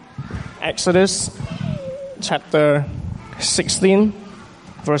Exodus chapter 16,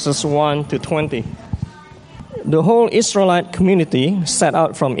 verses 1 to 20. The whole Israelite community set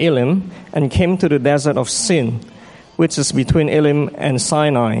out from Elim and came to the desert of Sin, which is between Elim and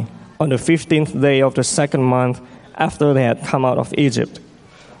Sinai, on the 15th day of the second month after they had come out of Egypt.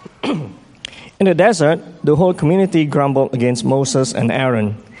 In the desert, the whole community grumbled against Moses and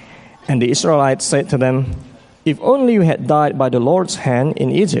Aaron. And the Israelites said to them, "If only you had died by the Lord's hand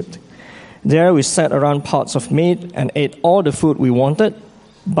in Egypt. There we sat around pots of meat and ate all the food we wanted,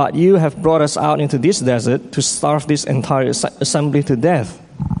 but you have brought us out into this desert to starve this entire assembly to death."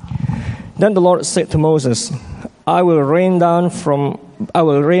 Then the Lord said to Moses, I will rain down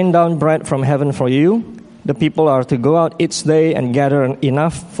bread from heaven for you. The people are to go out each day and gather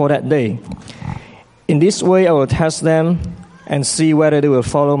enough for that day. In this way I will test them and see whether they will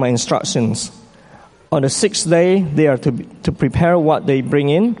follow my instructions. On the sixth day they are to prepare what they bring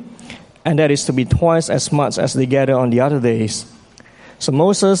in, and that is to be twice as much as they gather on the other days. So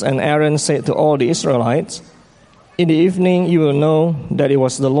Moses and Aaron said to all the Israelites, "In the evening you will know that it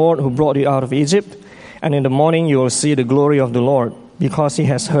was the Lord who brought you out of Egypt, and in the morning you will see the glory of the Lord, because he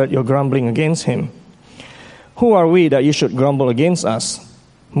has heard your grumbling against him. Who are we that you should grumble against us?"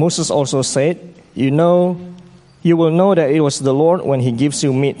 Moses also said, You will know that it was the Lord when he gives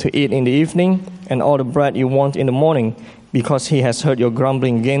you meat to eat in the evening and all the bread you want in the morning, because he has heard your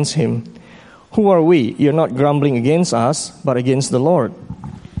grumbling against him. Who are we? You're not grumbling against us, but against the Lord.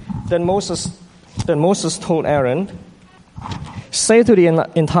 Then Moses told Aaron, "Say to the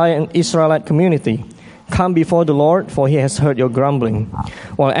entire Israelite community, 'Come before the Lord, for he has heard your grumbling.'"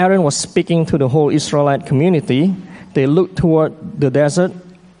 While Aaron was speaking to the whole Israelite community, they looked toward the desert,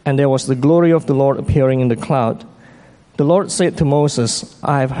 and there was the glory of the Lord appearing in the cloud. The Lord said to Moses,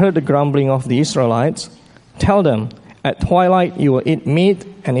 "I have heard the grumbling of the Israelites. Tell them, at twilight you will eat meat,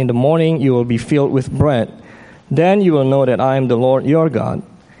 and in the morning you will be filled with bread. Then you will know that I am the Lord your God."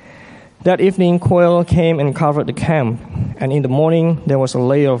 That evening quail came and covered the camp, and in the morning there was a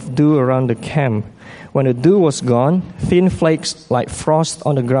layer of dew around the camp. When the dew was gone, thin flakes like frost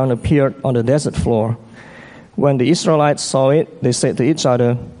on the ground appeared on the desert floor. When the Israelites saw it, they said to each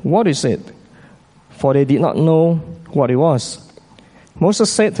other, "What is it?" For they did not know what it was. Moses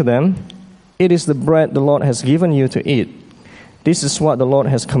said to them, "It is the bread the Lord has given you to eat. This is what the Lord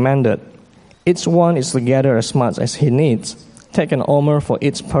has commanded. Each one is to gather as much as he needs. Take an omer for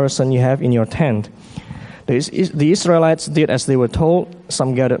each person you have in your tent." The Israelites did as they were told.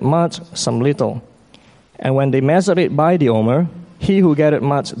 Some gathered much, some little. And when they measured it by the omer, he who gathered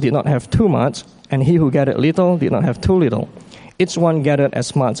much did not have too much, and he who gathered little did not have too little. Each one gathered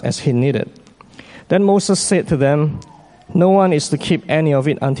as much as he needed. Then Moses said to them, "No one is to keep any of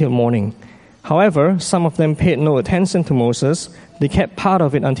it until morning." However, some of them paid no attention to Moses. They kept part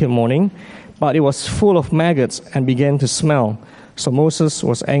of it until morning, but it was full of maggots and began to smell. So Moses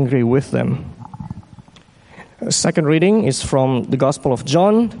was angry with them. The second reading is from the Gospel of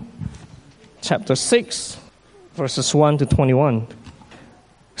John, chapter 6, verses 1 to 21.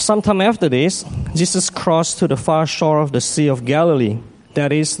 Sometime after this, Jesus crossed to the far shore of the Sea of Galilee,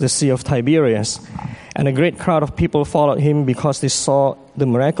 that is, the Sea of Tiberias, and a great crowd of people followed him because they saw the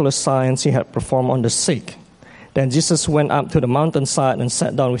miraculous signs he had performed on the sick. Then Jesus went up to the mountainside and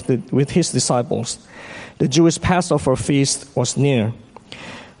sat down with his disciples. The Jewish Passover feast was near.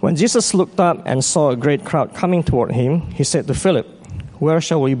 When Jesus looked up and saw a great crowd coming toward him, he said to Philip, "Where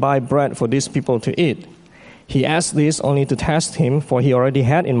shall we buy bread for these people to eat?" He asked this only to test him, for he already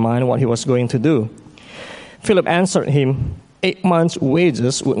had in mind what he was going to do. Philip answered him, 8 months'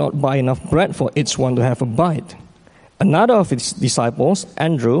 wages would not buy enough bread for each one to have a bite." Another of his disciples,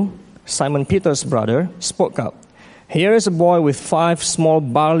 Andrew, Simon Peter's brother, spoke up. "Here is a boy with 5 small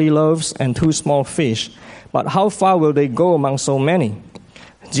barley loaves and 2 small fish, but how far will they go among so many?"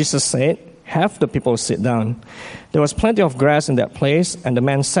 Jesus said, "Have the people sit down." There was plenty of grass in that place, and the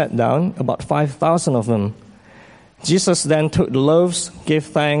men sat down, about 5,000 of them. Jesus then took the loaves, gave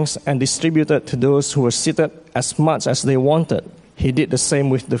thanks, and distributed to those who were seated as much as they wanted. He did the same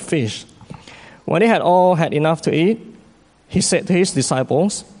with the fish. When they had all had enough to eat, he said to his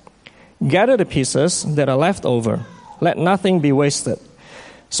disciples, "Gather the pieces that are left over. Let nothing be wasted."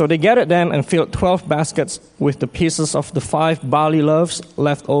 So they gathered them and filled 12 baskets with the pieces of the 5 barley loaves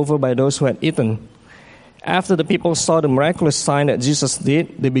left over by those who had eaten. After the people saw the miraculous sign that Jesus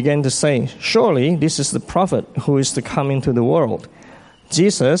did, they began to say, "Surely this is the prophet who is to come into the world."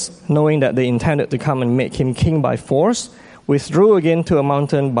 Jesus, knowing that they intended to come and make him king by force, withdrew again to a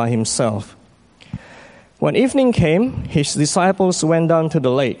mountain by himself. When evening came, his disciples went down to the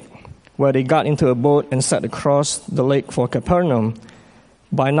lake, where they got into a boat and set across the lake for Capernaum.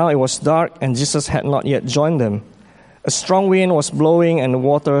 By now it was dark, and Jesus had not yet joined them. A strong wind was blowing, and the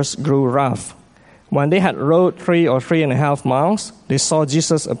waters grew rough. When they had rowed 3 or 3.5 miles, they saw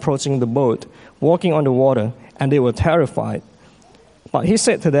Jesus approaching the boat, walking on the water, and they were terrified. But he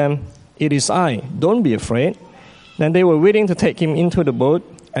said to them, "It is I, don't be afraid." Then they were willing to take him into the boat,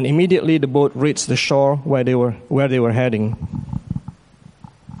 and immediately the boat reached the shore where they were heading.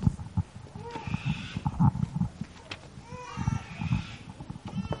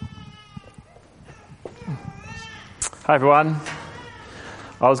 Hi everyone.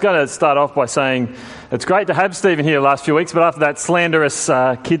 I was going to start off by saying it's great to have Stephen here the last few weeks, but after that slanderous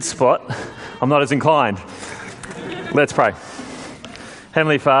kids spot, I'm not as inclined. Let's pray.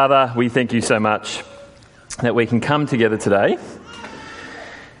 Heavenly Father, we thank you so much that we can come together today.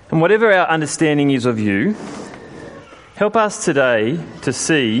 And whatever our understanding is of you, help us today to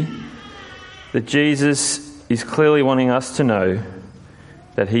see that Jesus is clearly wanting us to know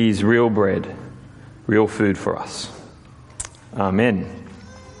that he is real bread, real food for us. Amen.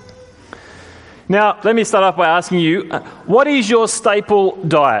 Now, let me start off by asking you, what is your staple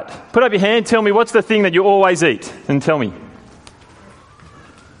diet? Put up your hand, tell me what's the thing that you always eat, and tell me.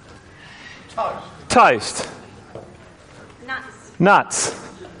 Toast. Nuts.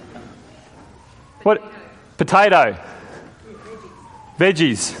 What? Potato.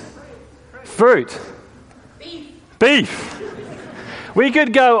 Veggies. Fruit. Beef. We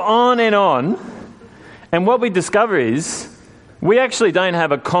could go on, and what we discover is we actually don't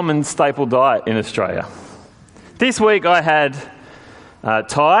have a common staple diet in Australia. This week I had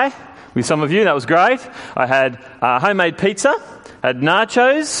Thai with some of you, that was great. I had homemade pizza, had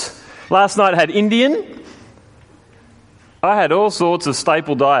nachos. Last night I had Indian. I had all sorts of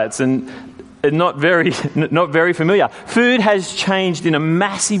staple diets and not very familiar. Food has changed in a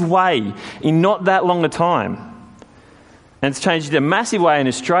massive way in not that long a time. And it's changed in a massive way in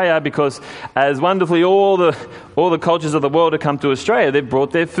Australia because as wonderfully all the cultures of the world have come to Australia, they've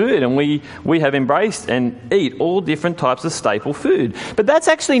brought their food, and we have embraced and eat all different types of staple food. But that's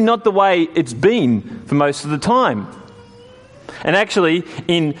actually not the way it's been for most of the time. And actually,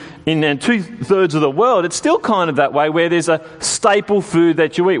 in 2/3 of the world, it's still kind of that way, where there's a staple food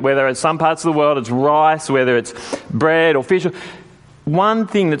that you eat, whether in some parts of the world it's rice, whether it's bread or fish. One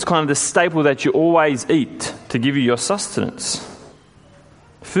thing that's kind of the staple that you always eat to give you your sustenance.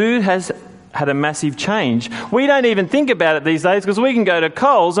 Food has had a massive change. We don't even think about it these days because we can go to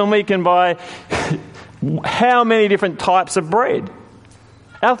Coles and we can buy how many different types of bread.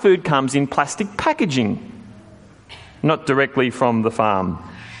 Our food comes in plastic packaging, not directly from the farm.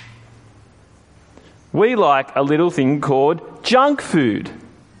 We like a little thing called junk food.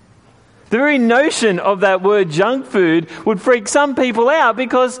 The very notion of that word junk food would freak some people out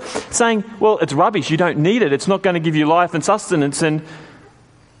because saying, well, it's rubbish, you don't need it, it's not going to give you life and sustenance. And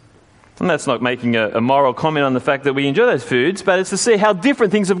that's not making a moral comment on the fact that we enjoy those foods, but it's to see how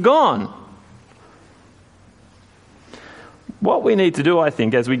different things have gone. What we need to do, I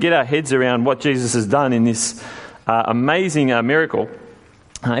think, as we get our heads around what Jesus has done in this amazing miracle,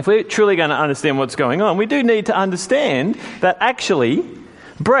 if we're truly going to understand what's going on, we do need to understand that actually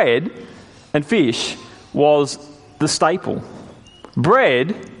bread and fish was the staple.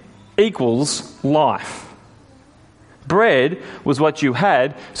 Bread equals life. Bread was what you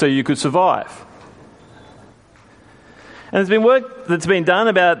had so you could survive. And there's been work that's been done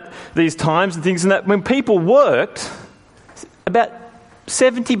about these times and things, and that when people worked, about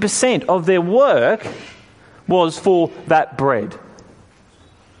 70% of their work was for that bread.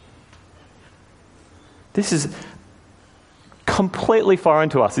 This is completely foreign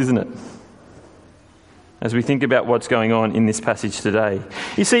to us, isn't it? As we think about what's going on in this passage today.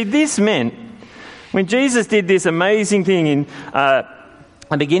 You see, this meant when Jesus did this amazing thing in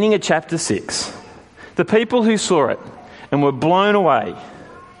the beginning of chapter 6, the people who saw it and were blown away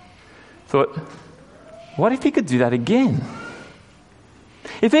thought, what if he could do that again?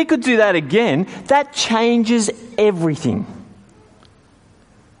 If he could do that again, that changes everything.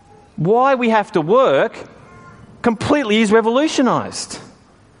 Why we have to work completely is revolutionised.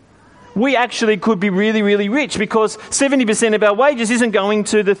 We actually could be really, really rich because 70% of our wages isn't going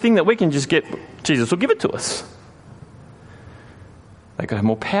to the thing that we can just get. Jesus will give it to us. They could have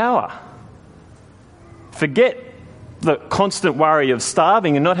more power. Forget the constant worry of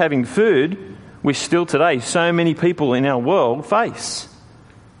starving and not having food, which still today so many people in our world face.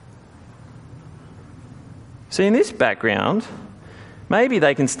 See, in this background, maybe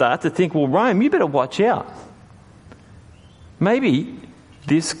they can start to think, well, Rome, you better watch out. Maybe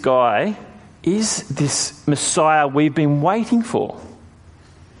this guy is this Messiah we've been waiting for.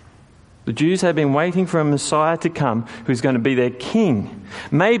 The Jews had been waiting for a Messiah to come who's going to be their king.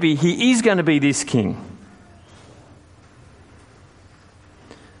 Maybe he is going to be this king.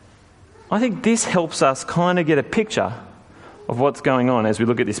 I think this helps us kind of get a picture of what's going on as we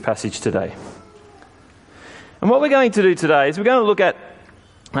look at this passage today. And what we're going to do today is we're going to look at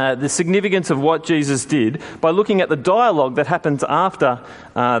the significance of what Jesus did by looking at the dialogue that happens after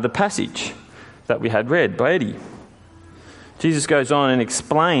the passage that we had read by Eddie. Jesus goes on and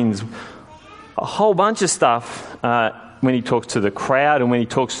explains a whole bunch of stuff when he talks to the crowd and when he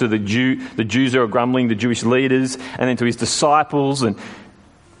talks to the Jews who are grumbling, the Jewish leaders, and then to his disciples. And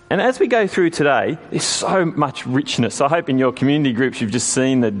as we go through today, there's so much richness. I hope in your community groups you've just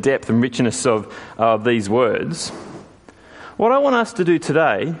seen the depth and richness of these words. What I want us to do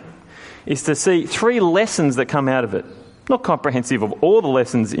today is to see 3 lessons that come out of it. Not comprehensive of all the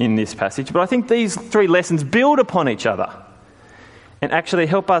lessons in this passage, but I think these 3 lessons build upon each other and actually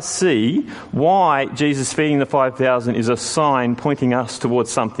help us see why Jesus feeding the 5,000 is a sign pointing us towards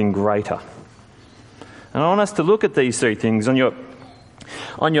something greater. And I want us to look at these 3 things. On your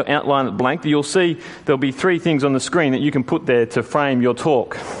outline at blank, you'll see there'll be 3 things on the screen that you can put there to frame your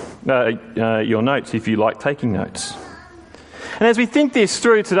talk, your notes if you like taking notes. And as we think this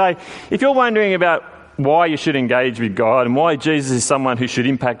through today, if you're wondering about why you should engage with God and why Jesus is someone who should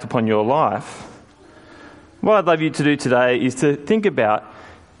impact upon your life, what I'd love you to do today is to think about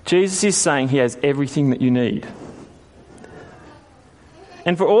Jesus is saying he has everything that you need.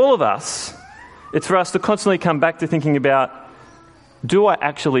 And for all of us, it's for us to constantly come back to thinking about, do I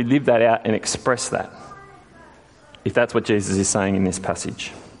actually live that out and express that? If that's what Jesus is saying in this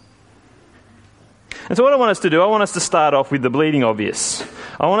passage. And so what I want us to do, I want us to start off with the bleeding obvious.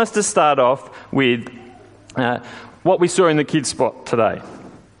 I want us to start off with what we saw in the kids' spot today.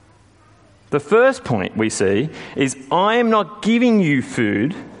 The first point we see is, I am not giving you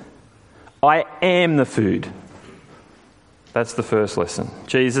food, I am the food. That's the first lesson.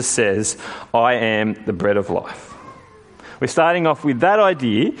 Jesus says, I am the bread of life. We're starting off with that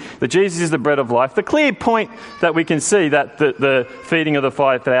idea that Jesus is the bread of life, the clear point that we can see that the feeding of the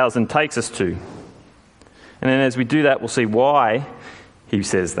 5,000 takes us to. And then as we do that, we'll see why he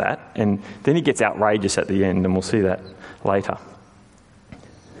says that. And then he gets outrageous at the end, and we'll see that later.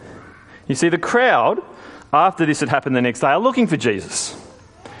 You see, the crowd, after this had happened the next day, are looking for Jesus.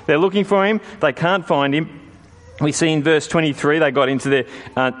 They're looking for him. They can't find him. We see in verse 23, they got into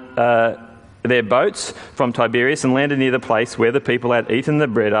their boats from Tiberias and landed near the place where the people had eaten the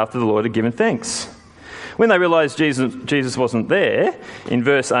bread after the Lord had given thanks. When they realised Jesus wasn't there, in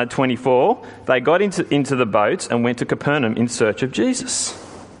verse 24, they got into the boats and went to Capernaum in search of Jesus.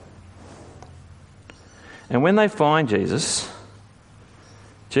 And when they find Jesus,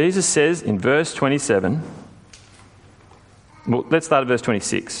 Jesus says in verse 27, well, let's start at verse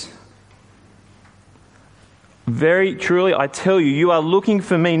 26. Very truly, I tell you, you are looking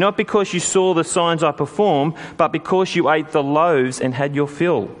for me, not because you saw the signs I performed, but because you ate the loaves and had your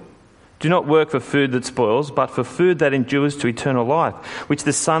fill. Do not work for food that spoils, but for food that endures to eternal life, which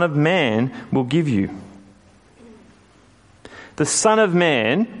the Son of Man will give you. The Son of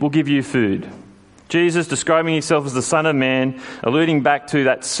Man will give you food. Jesus describing himself as the Son of Man, alluding back to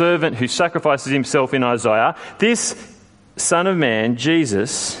that servant who sacrifices himself in Isaiah. This Son of Man,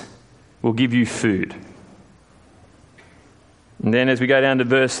 Jesus, will give you food. And then as we go down to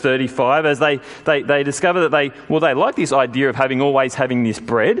verse 35, as they discover that they like this idea of always having this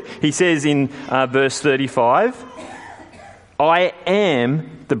bread. He says in verse 35, I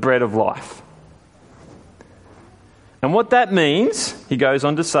am the bread of life. And what that means, he goes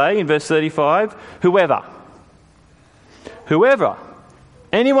on to say in verse 35, whoever,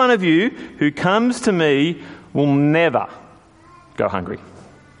 any one of you who comes to me will never go hungry.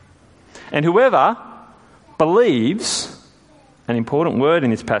 And whoever believes, an important word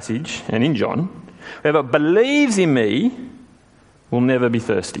in this passage and in John, whoever believes in me will never be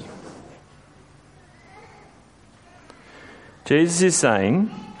thirsty. Jesus is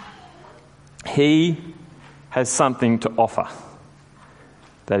saying he has something to offer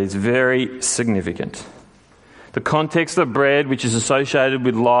that is very significant. The context of bread, which is associated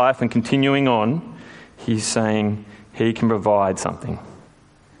with life and continuing on, he's saying he can provide something.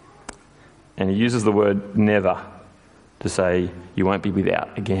 And he uses the word never to say you won't be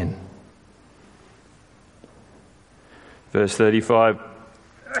without again. Verse 35,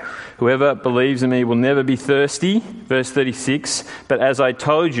 whoever believes in me will never be thirsty. Verse 36, but as I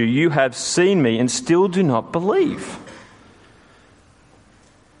told you, you have seen me and still do not believe.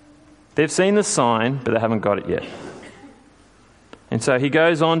 They've seen the sign, but they haven't got it yet. And so he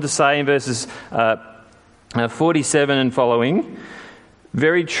goes on to say in verses 47 and following,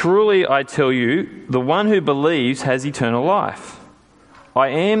 Very truly I tell you, the one who believes has eternal life. I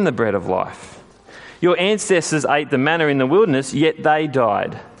am the bread of life. Your ancestors ate the manna in the wilderness, yet they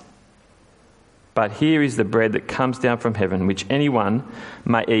died. But here is the bread that comes down from heaven, which anyone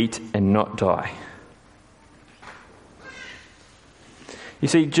may eat and not die. You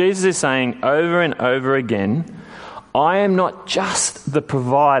see, Jesus is saying over and over again, I am not just the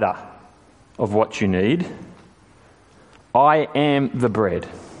provider of what you need. I am the bread.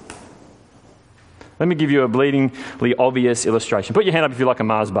 Let me give you a bleedingly obvious illustration. Put your hand up if you like a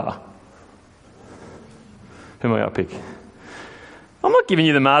Mars bar. Who am I going to pick? I'm not giving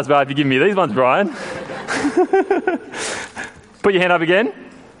you the Mars bar if you give me these ones, Brian. Put your hand up again.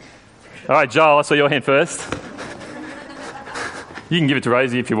 All right, Joel, I saw your hand first. You can give it to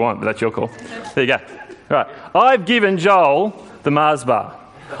Rosie if you want, but that's your call. There you go. All right. I've given Joel the Mars bar.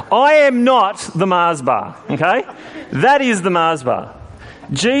 I am not the Mars bar, okay? That is the Mars bar.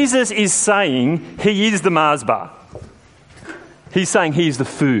 Jesus is saying he is the Mars bar. He's saying he's the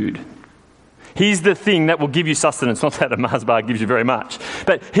food. He's the thing that will give you sustenance. Not that a Mars bar gives you very much,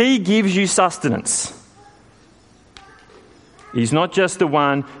 but he gives you sustenance. He's not just the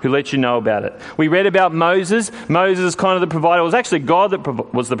one who lets you know about it. We read about Moses. Moses is kind of the provider. It was actually God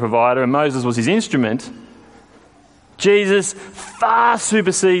that was the provider, and Moses was his instrument. Jesus far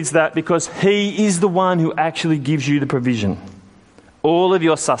supersedes that because he is the one who actually gives you the provision, all of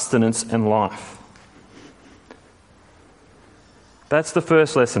your sustenance and life. That's the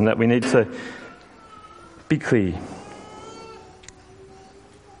first lesson that we need to be clear.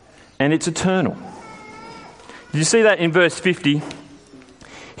 And it's eternal. Did you see that in verse 50?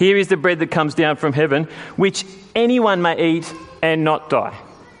 Here is the bread that comes down from heaven, which anyone may eat and not die.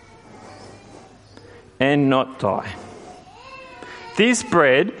 And not die. This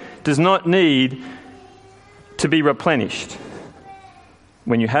bread does not need to be replenished.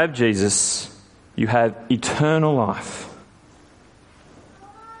 When you have Jesus, you have eternal life.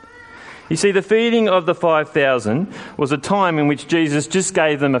 You see, the feeding of the 5,000 was a time in which Jesus just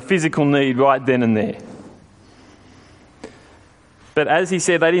gave them a physical need right then and there. But as he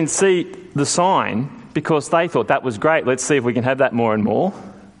said, they didn't see the sign because they thought that was great. Let's see if we can have that more and more.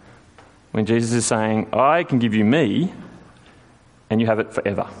 When Jesus is saying, I can give you me and you have it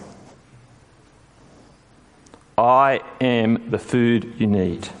forever. I am the food you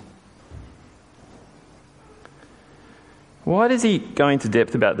need. Why does he go into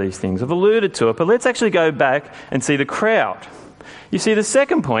depth about these things? I've alluded to it, but let's actually go back and see the crowd. You see, the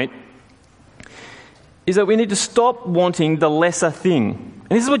second point is that we need to stop wanting the lesser thing.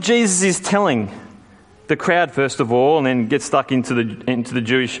 And this is what Jesus is telling the crowd, first of all, and then get stuck into the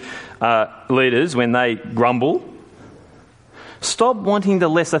Jewish leaders when they grumble. Stop wanting the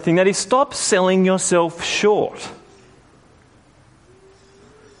lesser thing. That is, stop selling yourself short.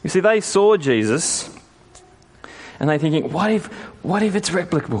 You see, they saw Jesus and they're thinking, what if it's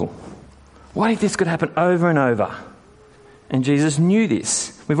replicable? What if this could happen over and over? And Jesus knew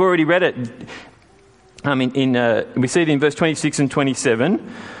this. We've already read it. We see it in verse 26 and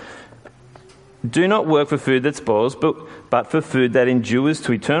 27. Do not work for food that spoils, but for food that endures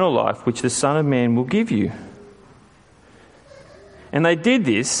to eternal life, which the Son of Man will give you. And they did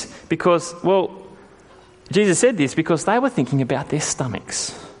this because, Jesus said this because they were thinking about their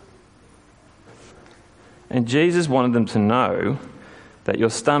stomachs. And Jesus wanted them to know that your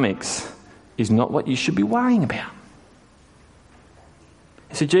stomachs is not what you should be worrying about.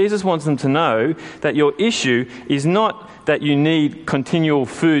 So Jesus wants them to know that your issue is not that you need continual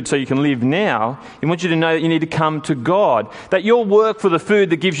food so you can live now. He wants you to know that you need to come to God. That your work for the food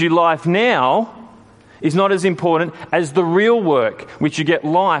that gives you life now is not as important as the real work, which you get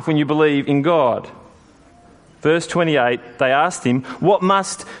life when you believe in God. Verse 28, they asked him, what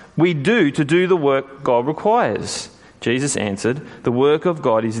must we do to do the work God requires? Jesus answered, the work of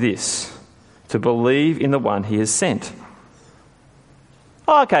God is this, to believe in the one he has sent.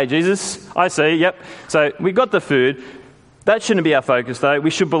 Oh, okay, Jesus, I see, yep. So we got the food. That shouldn't be our focus, though. We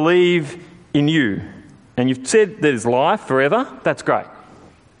should believe in you. And you've said there's life forever. That's great.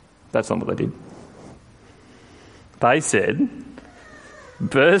 That's not what they did. They said,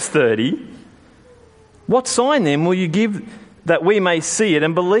 verse 30, what sign then will you give that we may see it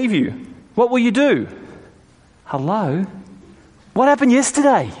and believe you? What will you do? Hello? What happened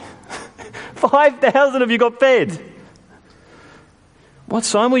yesterday? 5,000 of you got fed. What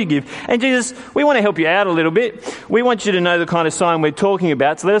sign will you give? And Jesus, we want to help you out a little bit. We want you to know the kind of sign we're talking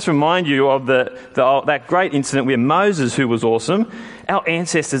about. So let us remind you of that great incident where Moses, who was awesome, our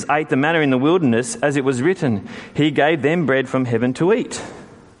ancestors ate the manna in the wilderness as it was written. He gave them bread from heaven to eat.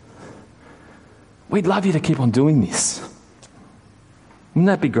 We'd love you to keep on doing this. Wouldn't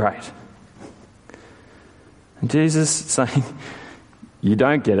that be great? And Jesus is saying, you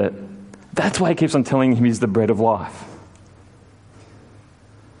don't get it. That's why he keeps on telling him he's the bread of life.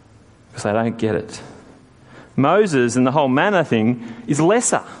 Because they don't get it. Moses and the whole manna thing is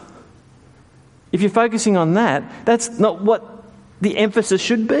lesser. If you're focusing on that, that's not what the emphasis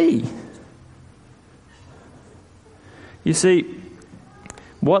should be. You see,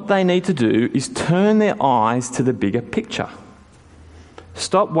 what they need to do is turn their eyes to the bigger picture.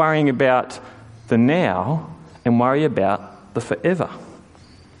 Stop worrying about the now and worry about the forever.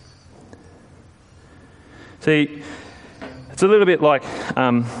 See, it's a little bit like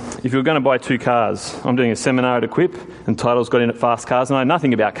if you were going to buy 2 cars. I'm doing a seminar at Equip, and title's got in at Fast Cars. And I know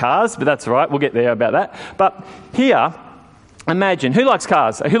nothing about cars, but that's all right. We'll get there about that. But here, imagine, who likes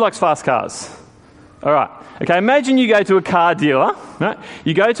cars? Who likes fast cars? All right. Okay, imagine you go to a car dealer. Right?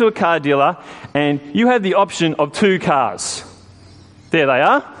 You go to a car dealer, and you have the option of 2 cars. There they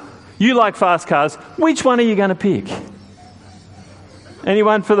are. You like fast cars. Which one are you going to pick?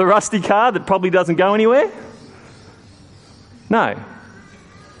 Anyone for the rusty car that probably doesn't go anywhere? No.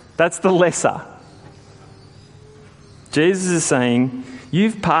 That's the lesser. Jesus is saying,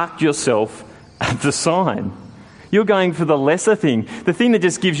 you've parked yourself at the sign. You're going for the lesser thing, the thing that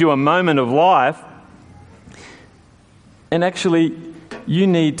just gives you a moment of life. And actually, you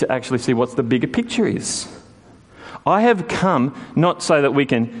need to actually see what the bigger picture is. I have come not so that we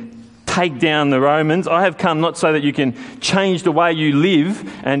can take down the Romans. I have come not so that you can change the way you live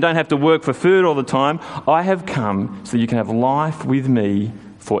and don't have to work for food all the time. I have come so that you can have life with me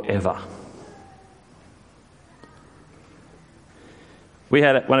forever. We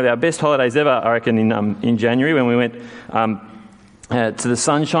had one of our best holidays ever, I reckon, in January when we went to the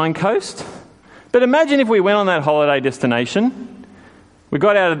Sunshine Coast. But imagine if we went on that holiday destination, we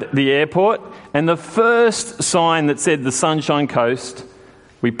got out of the airport, and the first sign that said the Sunshine Coast,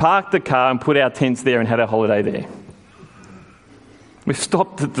 we parked the car and put our tents there and had our holiday there. We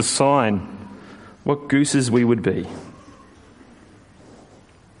stopped at the sign. What gooses we would be.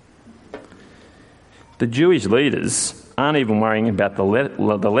 The Jewish leaders aren't even worrying about the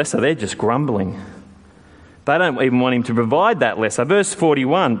lesser, they're just grumbling. They don't even want him to provide that lesser. Verse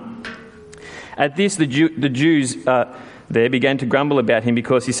 41, at this the Jews there began to grumble about him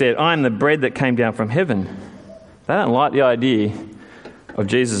because he said, I am the bread that came down from heaven. They don't like the idea of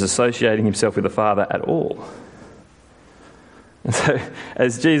Jesus associating himself with the Father at all. And so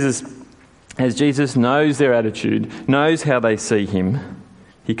as Jesus knows their attitude, knows how they see him,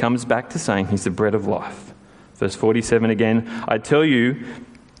 he comes back to saying he's the bread of life. Verse 47 again, I tell you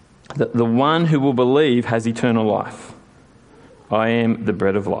that the one who will believe has eternal life. I am the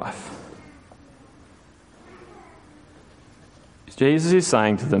bread of life. Jesus is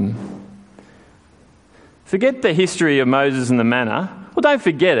saying to them, forget the history of Moses and the manna. Well, don't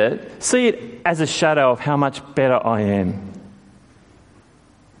forget it. See it as a shadow of how much better I am.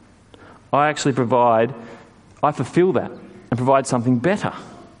 I actually I fulfill that and provide something better.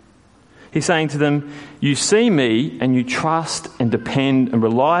 He's saying to them, you see me and you trust and depend and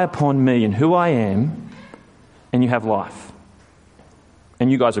rely upon me and who I am, and you have life.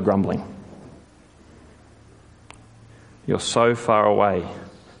 And you guys are grumbling. You're so far away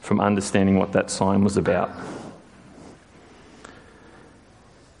from understanding what that sign was about.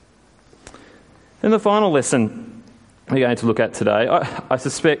 And the final lesson we're going to look at today, I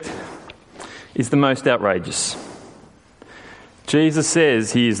suspect, is the most outrageous. Jesus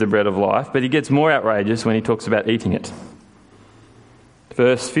says he is the bread of life, but he gets more outrageous when he talks about eating it.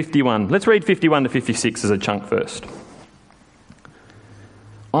 Verse 51. Let's read 51 to 56 as a chunk first.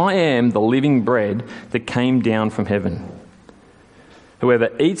 I am the living bread that came down from heaven. Whoever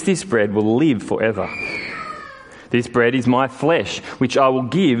eats this bread will live forever. This bread is my flesh, which I will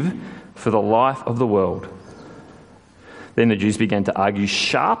give for the life of the world. Then the Jews began to argue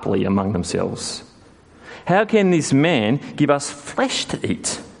sharply among themselves. How can this man give us flesh to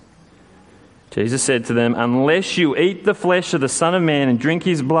eat? Jesus said to them, unless you eat the flesh of the Son of Man and drink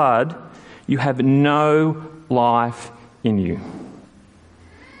his blood, you have no life in you.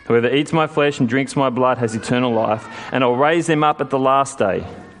 Whoever eats my flesh and drinks my blood has eternal life, and I'll raise them up at the last day.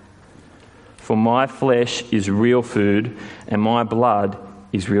 For my flesh is real food, and my blood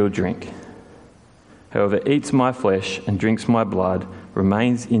is real drink. Whoever eats my flesh and drinks my blood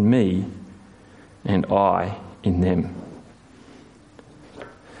remains in me, and I in them.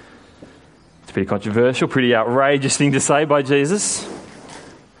 It's pretty controversial, pretty outrageous thing to say by Jesus.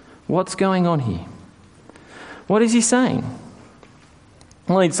 What's going on here? What is he saying?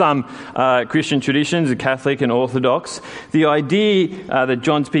 Well, in some Christian traditions, the Catholic and Orthodox, the idea that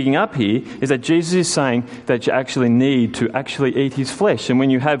John's picking up here is that Jesus is saying that you actually need to actually eat his flesh. And when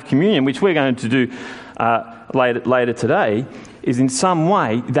you have communion, which we're going to do later today, is in some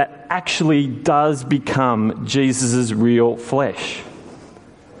way that actually does become Jesus' real flesh.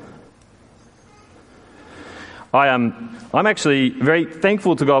 I'm actually very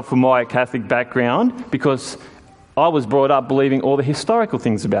thankful to God for my Catholic background, because I was brought up believing all the historical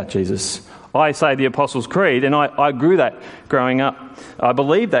things about Jesus. I say the Apostles' Creed, and I grew that growing up. I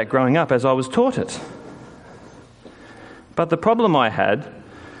believed that growing up as I was taught it. But the problem I had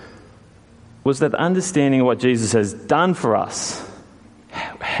was that the understanding of what Jesus has done for us,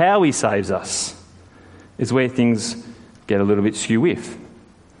 how he saves us, is where things get a little bit skew-whiff.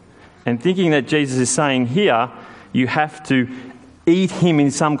 And thinking that Jesus is saying here, you have to eat him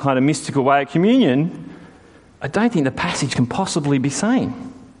in some kind of mystical way at communion, I don't think the passage can possibly be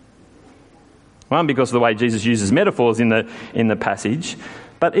saying. One, because of the way Jesus uses metaphors in the passage,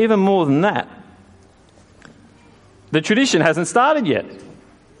 but even more than that, the tradition hasn't started yet.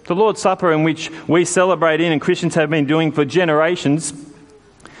 The Lord's Supper, in which we celebrate in and Christians have been doing for generations,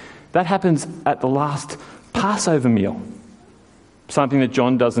 that happens at the last Passover meal, something that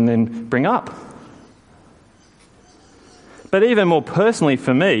John doesn't then bring up. But even more personally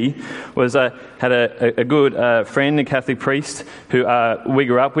for me was I had a good friend, a Catholic priest, who we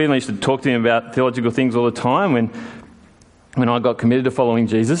grew up with, and I used to talk to him about theological things all the time when I got committed to following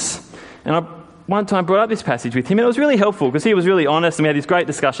Jesus. And I one time brought up this passage with him, and it was really helpful because he was really honest, and we had this great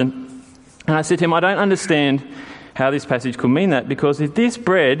discussion. And I said to him, I don't understand how this passage could mean that, because if this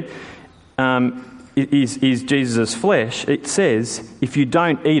bread is Jesus' flesh, it says if you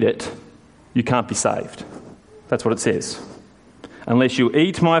don't eat it, you can't be saved. That's what it says. Unless you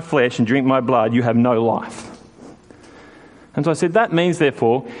eat my flesh and drink my blood, you have no life. And so I said, that means,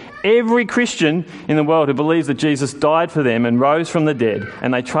 therefore, every Christian in the world who believes that Jesus died for them and rose from the dead,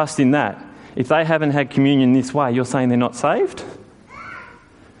 and they trust in that, if they haven't had communion this way, you're saying they're not saved?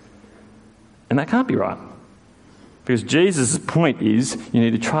 And that can't be right. Because Jesus' point is, you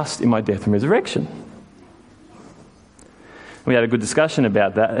need to trust in my death and resurrection. We had a good discussion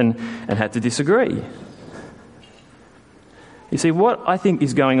about that and had to disagree. You see, what I think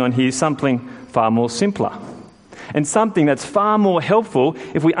is going on here is something far more simpler, and something that's far more helpful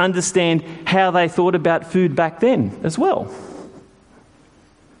if we understand how they thought about food back then as well.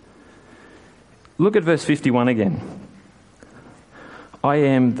 Look at verse 51 again. I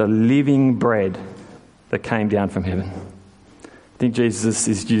am the living bread that came down from heaven. I think Jesus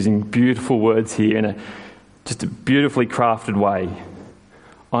is using beautiful words here in just a beautifully crafted way.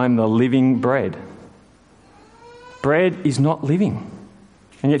 I'm the living bread. Bread is not living,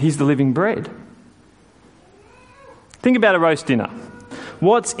 and yet he's the living bread. Think about a roast dinner.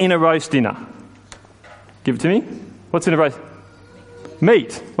 What's in a roast dinner? Give it to me. What's in a roast?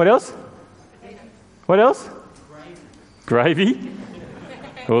 Meat. What else? What else? Gravy.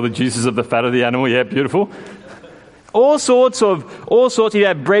 All the juices of the fat of the animal. Yeah, beautiful. All sorts. You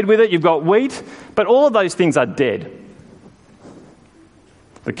have bread with it. You've got wheat, but all of those things are dead.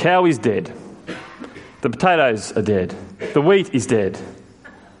 The cow is dead. The potatoes are dead. The wheat is dead.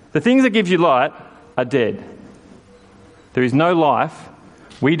 The things that give you light are dead. There is no life.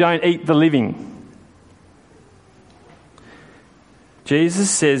 We don't eat the living. Jesus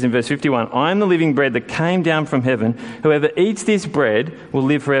says in verse 51, I am the living bread that came down from heaven. Whoever eats this bread will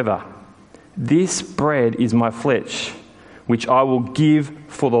live forever. This bread is my flesh, which I will give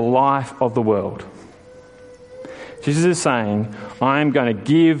for the life of the world. Jesus is saying, I am going to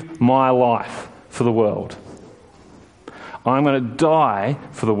give my life for the world. I'm going to die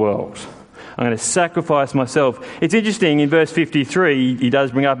for the world. I'm going to sacrifice myself. It's interesting, in verse 53, he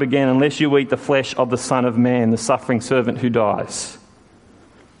does bring up again, unless you eat the flesh of the Son of Man, the suffering servant who dies,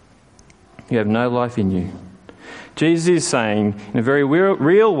 you have no life in you. Jesus is saying, in a very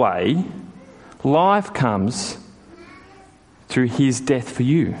real way, life comes through his death for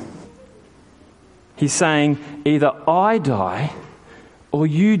you. He's saying, either I die or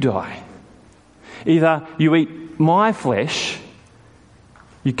you die. Either you eat my flesh,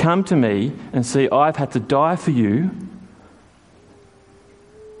 you come to me and see I've had to die for you,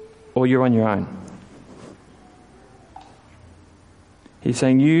 or you're on your own. He's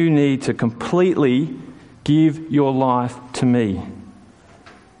saying you need to completely give your life to me.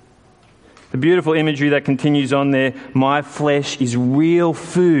 The beautiful imagery that continues on there, my flesh is real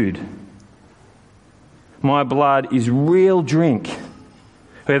food. My blood is real drink.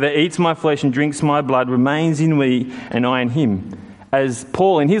 Whoever eats my flesh and drinks my blood remains in me and I in him. As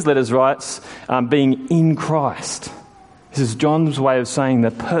Paul in his letters writes, being in Christ. This is John's way of saying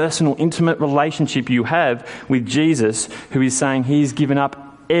the personal, intimate relationship you have with Jesus, who is saying he's given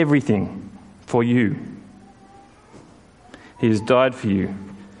up everything for you. He has died for you.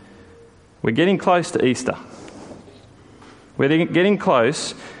 We're getting close to Easter. We're getting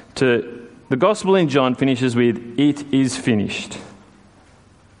close to... The Gospel in John finishes with, "It is finished."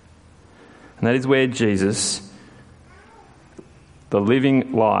 And that is where Jesus, the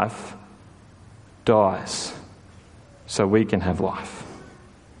living life, dies so we can have life.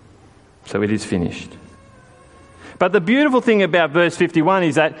 So it is finished. But the beautiful thing about verse 51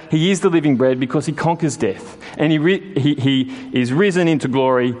 is that he is the living bread because he conquers death. And he is risen into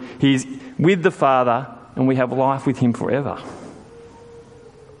glory. He is with the Father, and we have life with him forever.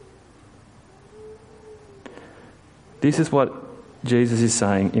 This is what Jesus is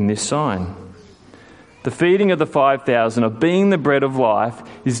saying in this sign. The feeding of the 5,000, of being the bread of life,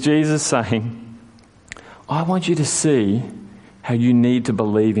 is Jesus saying, I want you to see how you need to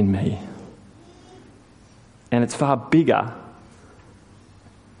believe in me. And it's far bigger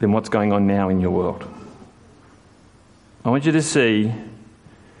than what's going on now in your world. I want you to see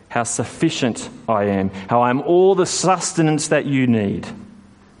how sufficient I am, how I'm all the sustenance that you need.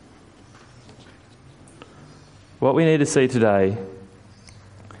 What we need to see today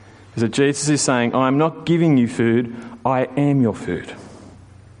is that Jesus is saying, I'm not giving you food, I am your food.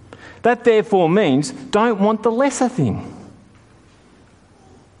 That therefore means don't want the lesser thing.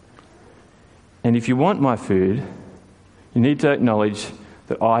 And if you want my food, you need to acknowledge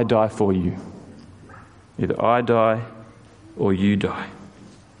that I die for you. Either I die or you die.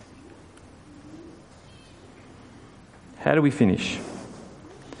 How do we finish?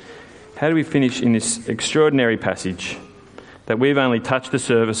 How do we finish in this extraordinary passage that we've only touched the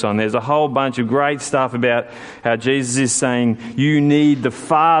surface on? There's a whole bunch of great stuff about how Jesus is saying, you need the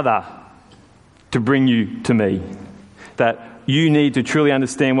Father to bring you to me. That you need to truly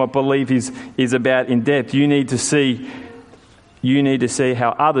understand what belief is about in depth. You need to see how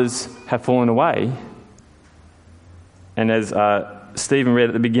others have fallen away. And as Stephen read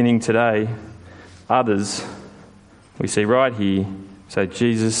at the beginning today, others, we see right here, so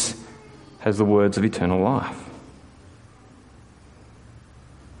Jesus has the words of eternal life.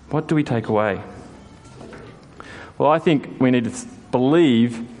 What do we take away? Well, I think we need to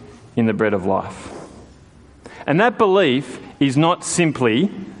believe in the bread of life. And that belief is not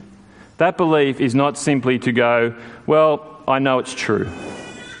simply to go, well, I know it's true.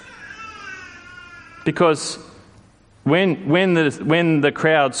 Because when the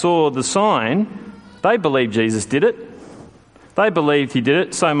crowd saw the sign, they believed Jesus did it. They believed he did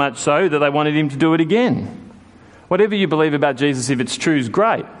it, so much so that they wanted him to do it again. Whatever you believe about Jesus, if it's true, is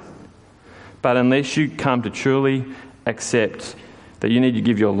great. But unless you come to truly accept that you need to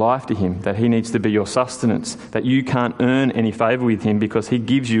give your life to him, that he needs to be your sustenance, that you can't earn any favour with him because he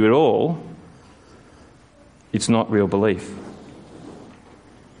gives you it all, it's not real belief.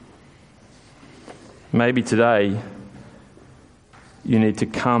 Maybe today you need to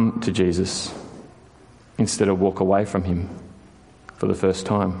come to Jesus instead of walk away from him for the first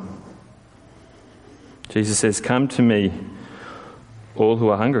time. Jesus says, come to me, all who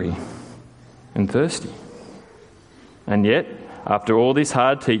are hungry and thirsty. And yet, after all this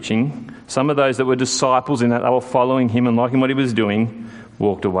hard teaching, some of those that were disciples in that they were following him and liking what he was doing,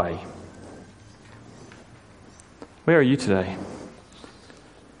 walked away. Where are you today?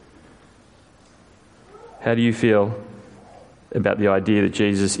 How do you feel about the idea that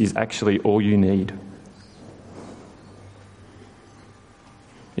Jesus is actually all you need?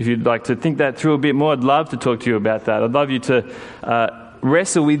 If you'd like to think that through a bit more, I'd love to talk to you about that. I'd love you to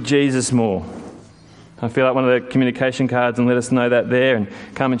wrestle with Jesus more. I fill out one of the communication cards and let us know that there, and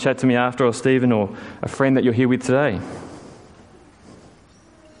come and chat to me after, or Stephen, or a friend that you're here with today.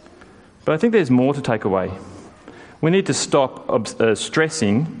 But I think there's more to take away. We need to stop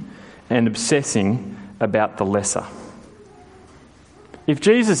stressing and obsessing about the lesser. If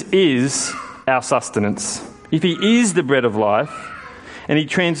Jesus is our sustenance, if he is the bread of life, and he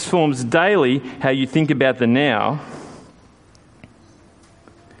transforms daily how you think about the now,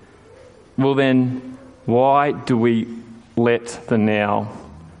 well then, why do we let the now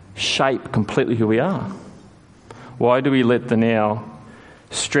shape completely who we are? Why do we let the now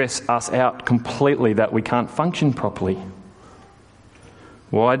stress us out completely that we can't function properly?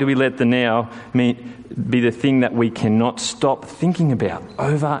 Why do we let the now be the thing that we cannot stop thinking about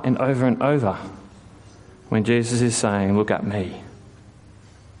over and over and over when Jesus is saying, look at me?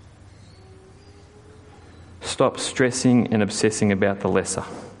 Stop stressing and obsessing about the lesser.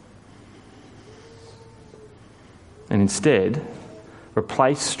 And instead,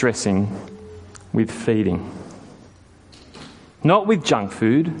 replace stressing with feeding. Not with junk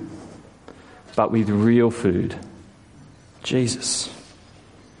food, but with real food, Jesus.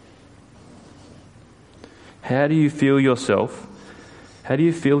 How do you feel yourself? How do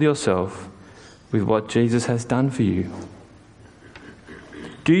you feel yourself with what Jesus has done for you?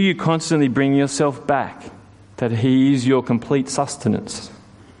 Do you constantly bring yourself back that he is your complete sustenance?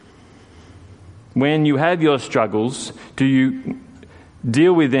 When you have your struggles, do you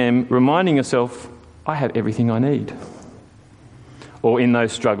deal with them reminding yourself, I have everything I need? Or in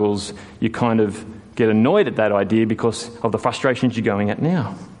those struggles, you kind of get annoyed at that idea because of the frustrations you're going at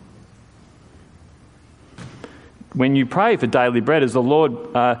now? When you pray for daily bread, as the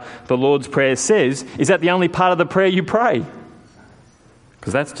Lord's Prayer says, is that the only part of the prayer you pray?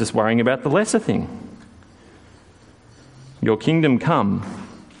 Because that's just worrying about the lesser thing. Your kingdom come.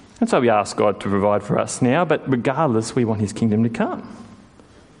 And so we ask God to provide for us now, but regardless, we want his kingdom to come.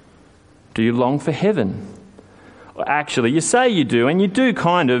 Do you long for heaven? Actually, you say you do, and you do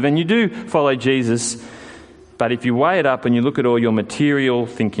kind of, and you do follow Jesus, but if you weigh it up and you look at all your material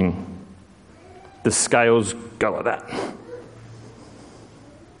thinking, the scales go like that.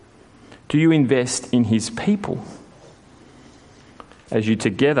 Do you invest in his people as you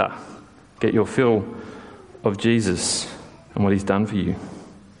together get your fill of Jesus and what he's done for you?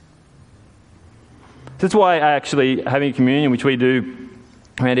 That's why actually having communion, which we do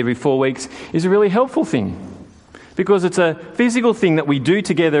around every 4 weeks, is a really helpful thing. Because it's a physical thing that we do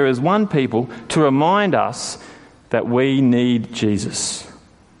together as one people to remind us that we need Jesus.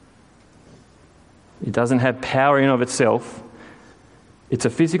 It doesn't have power in of itself. It's a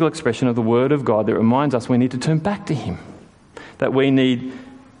physical expression of the Word of God that reminds us we need to turn back to him. That we need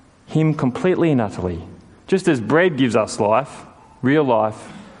him completely and utterly. Just as bread gives us life, real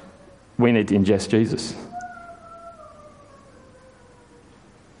life, we need to ingest Jesus.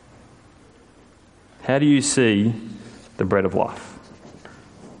 How do you see the bread of life?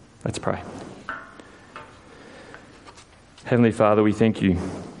 Let's pray. Heavenly Father, we thank you.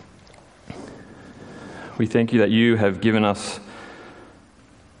 We thank you that you have given us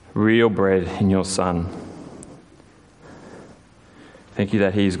real bread in your Son. Thank you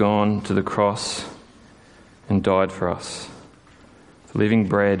that he's gone to the cross and died for us. The living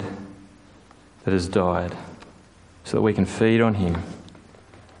bread that has died so that we can feed on him.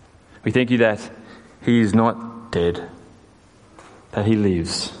 We thank you that he is not dead, that he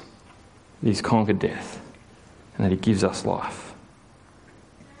lives, that he's conquered death, and that he gives us life.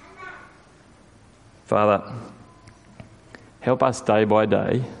 Father, help us day by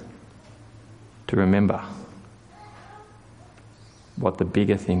day to remember what the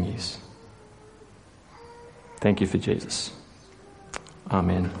bigger thing is. Thank you for Jesus.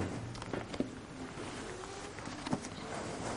 Amen.